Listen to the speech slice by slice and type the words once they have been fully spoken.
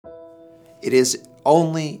It is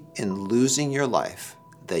only in losing your life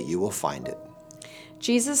that you will find it.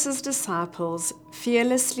 Jesus' disciples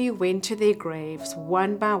fearlessly went to their graves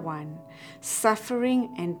one by one,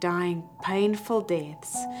 suffering and dying painful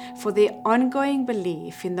deaths for their ongoing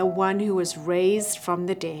belief in the one who was raised from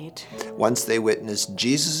the dead. Once they witnessed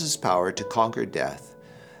Jesus' power to conquer death,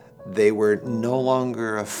 they were no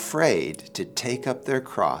longer afraid to take up their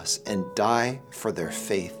cross and die for their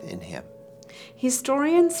faith in him.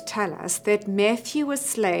 Historians tell us that Matthew was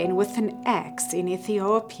slain with an axe in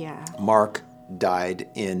Ethiopia. Mark died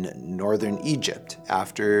in northern Egypt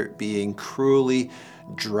after being cruelly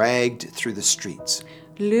dragged through the streets.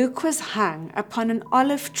 Luke was hung upon an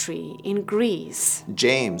olive tree in Greece.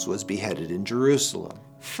 James was beheaded in Jerusalem.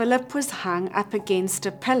 Philip was hung up against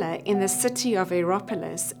a pillar in the city of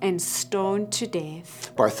Hierapolis and stoned to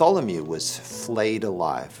death. Bartholomew was flayed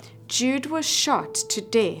alive. Jude was shot to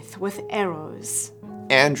death with arrows.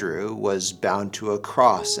 Andrew was bound to a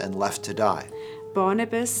cross and left to die.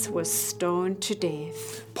 Barnabas was stoned to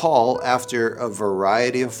death. Paul, after a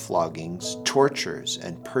variety of floggings, tortures,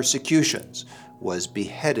 and persecutions, was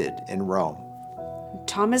beheaded in Rome.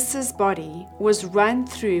 Thomas's body was run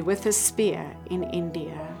through with a spear in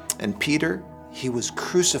India. And Peter, he was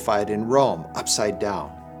crucified in Rome, upside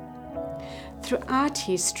down. Throughout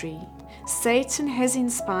history, Satan has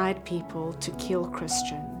inspired people to kill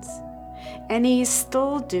Christians, and he is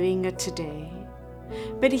still doing it today.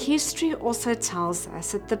 But history also tells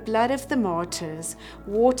us that the blood of the martyrs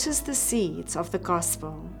waters the seeds of the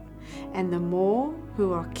gospel, and the more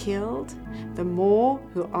who are killed, the more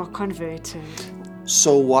who are converted.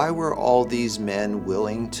 So why were all these men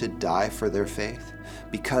willing to die for their faith?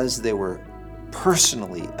 Because they were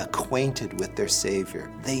personally acquainted with their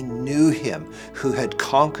Savior. They knew him who had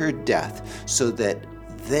conquered death so that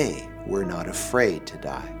they were not afraid to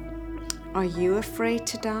die. Are you afraid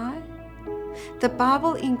to die? The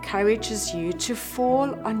Bible encourages you to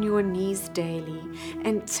fall on your knees daily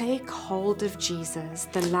and take hold of Jesus,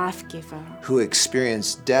 the life giver, who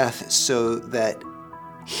experienced death so that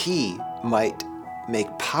he might make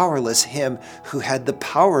powerless him who had the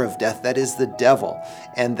power of death, that is the devil,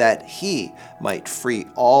 and that he might free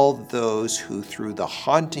all those who through the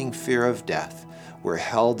haunting fear of death were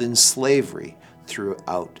held in slavery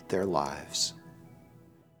throughout their lives.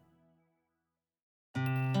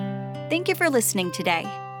 Thank you for listening today.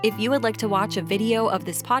 If you would like to watch a video of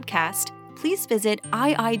this podcast, please visit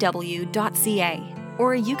iiw.ca,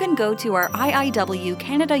 or you can go to our IIW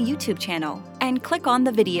Canada YouTube channel and click on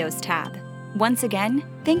the Videos tab. Once again,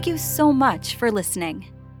 thank you so much for listening.